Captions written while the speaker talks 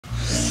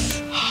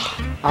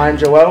I'm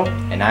Joel.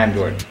 And I'm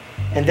Jordan.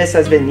 And this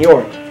has been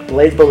your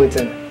Blaze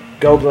Bulletin.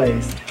 Go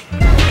Blaze!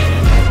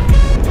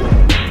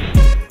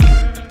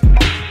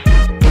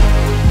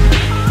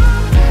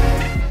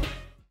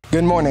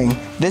 Good morning.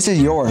 This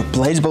is your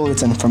Blaze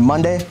Bulletin for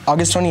Monday,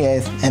 August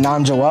 28th, and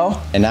I'm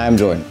Joel. And I'm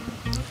Jordan.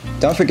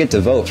 Don't forget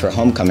to vote for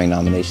homecoming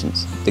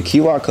nominations. The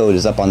QR code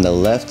is up on the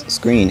left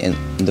screen in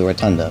the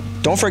rotunda.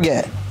 Don't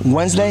forget,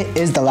 Wednesday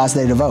is the last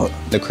day to vote.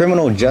 The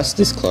Criminal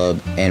Justice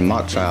Club and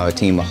mock trial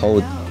team will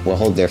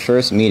hold their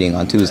first meeting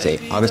on Tuesday,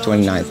 August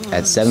 29th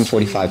at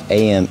 7:45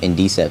 a.m. in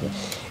D7.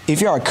 If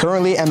you are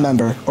currently a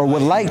member or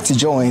would like to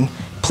join,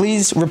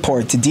 please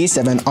report to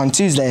D7 on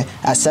Tuesday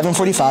at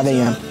 7:45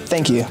 a.m.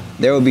 Thank you.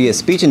 There will be a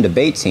speech and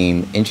debate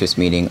team interest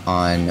meeting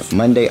on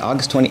Monday,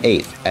 August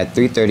 28th at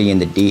 3:30 in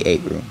the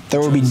D8 room.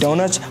 There will be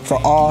donuts for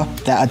all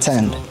that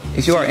attend.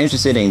 If you are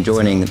interested in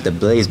joining the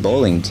Blaze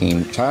Bowling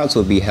team, tryouts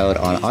will be held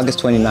on August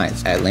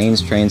 29th at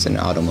Lanes, Trains, and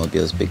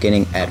Automobiles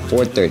beginning at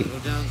 4:30.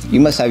 You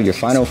must have your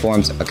final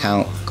forms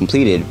account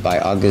completed by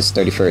August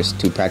 31st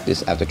to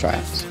practice after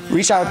tryouts.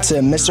 Reach out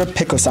to Mr.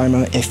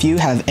 Picklesimer if you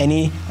have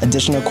any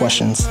additional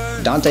questions.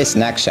 Dante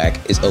Snack Shack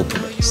is open.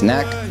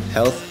 Snack,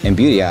 health, and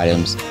beauty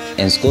items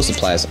and school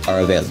supplies are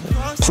available.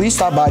 Please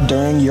stop by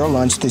during your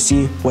lunch to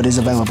see what is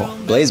available.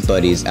 Blaze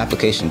Buddies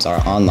applications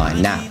are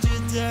online now.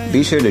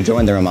 Be sure to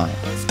join the reminder.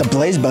 The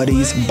Blaze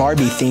Buddies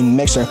Barbie-themed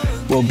mixer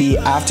will be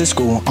after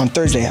school on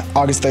Thursday,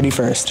 August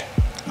 31st.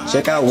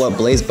 Check out what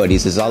Blaze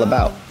Buddies is all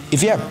about.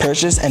 If you have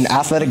purchased an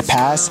athletic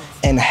pass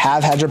and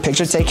have had your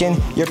picture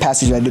taken, your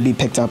pass is ready to be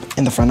picked up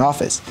in the front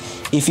office.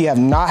 If you have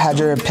not had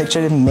your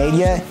picture made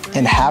yet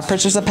and have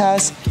purchased a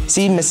pass,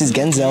 see Mrs.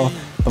 Genzel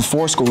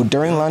before school,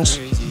 during lunch,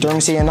 during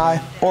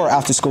CNI, or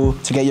after school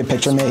to get your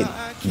picture made.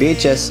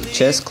 BHS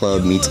Chess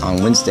Club meets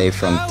on Wednesday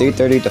from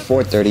 3:30 to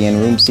 4:30 in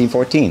room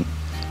C14.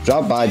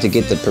 Drop by to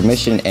get the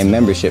permission and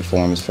membership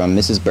forms from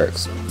Mrs.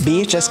 Burks.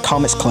 BHS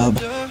Comics Club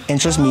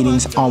interest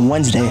meetings on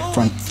Wednesday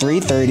from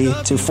 3:30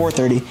 to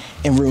 4:30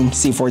 in room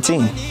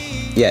C14.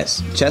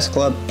 Yes, Chess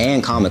Club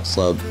and Comics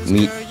Club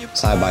meet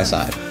side by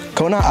side.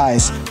 Kona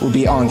Ice will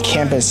be on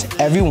campus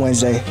every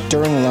Wednesday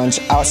during lunch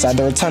outside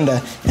the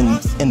rotunda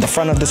in the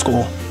front of the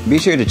school. Be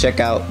sure to check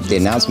out the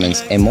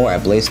announcements and more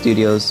at Blaze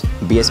Studios,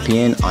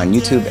 BSPN on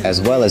YouTube,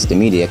 as well as the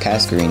media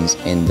cast screens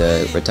in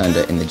the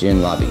rotunda in the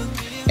gym lobby,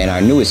 and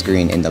our newest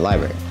screen in the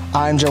library.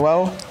 I'm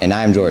Joel. And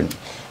I'm Jordan.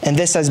 And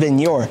this has been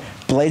your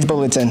Blaze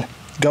Bulletin.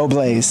 Go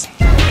Blaze!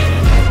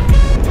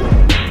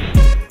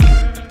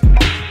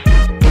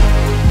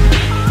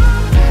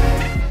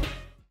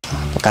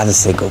 I gotta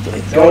say go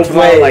Blaze. Go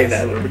Blaze! I like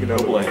that. Go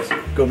Blaze.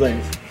 Go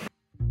Blaze.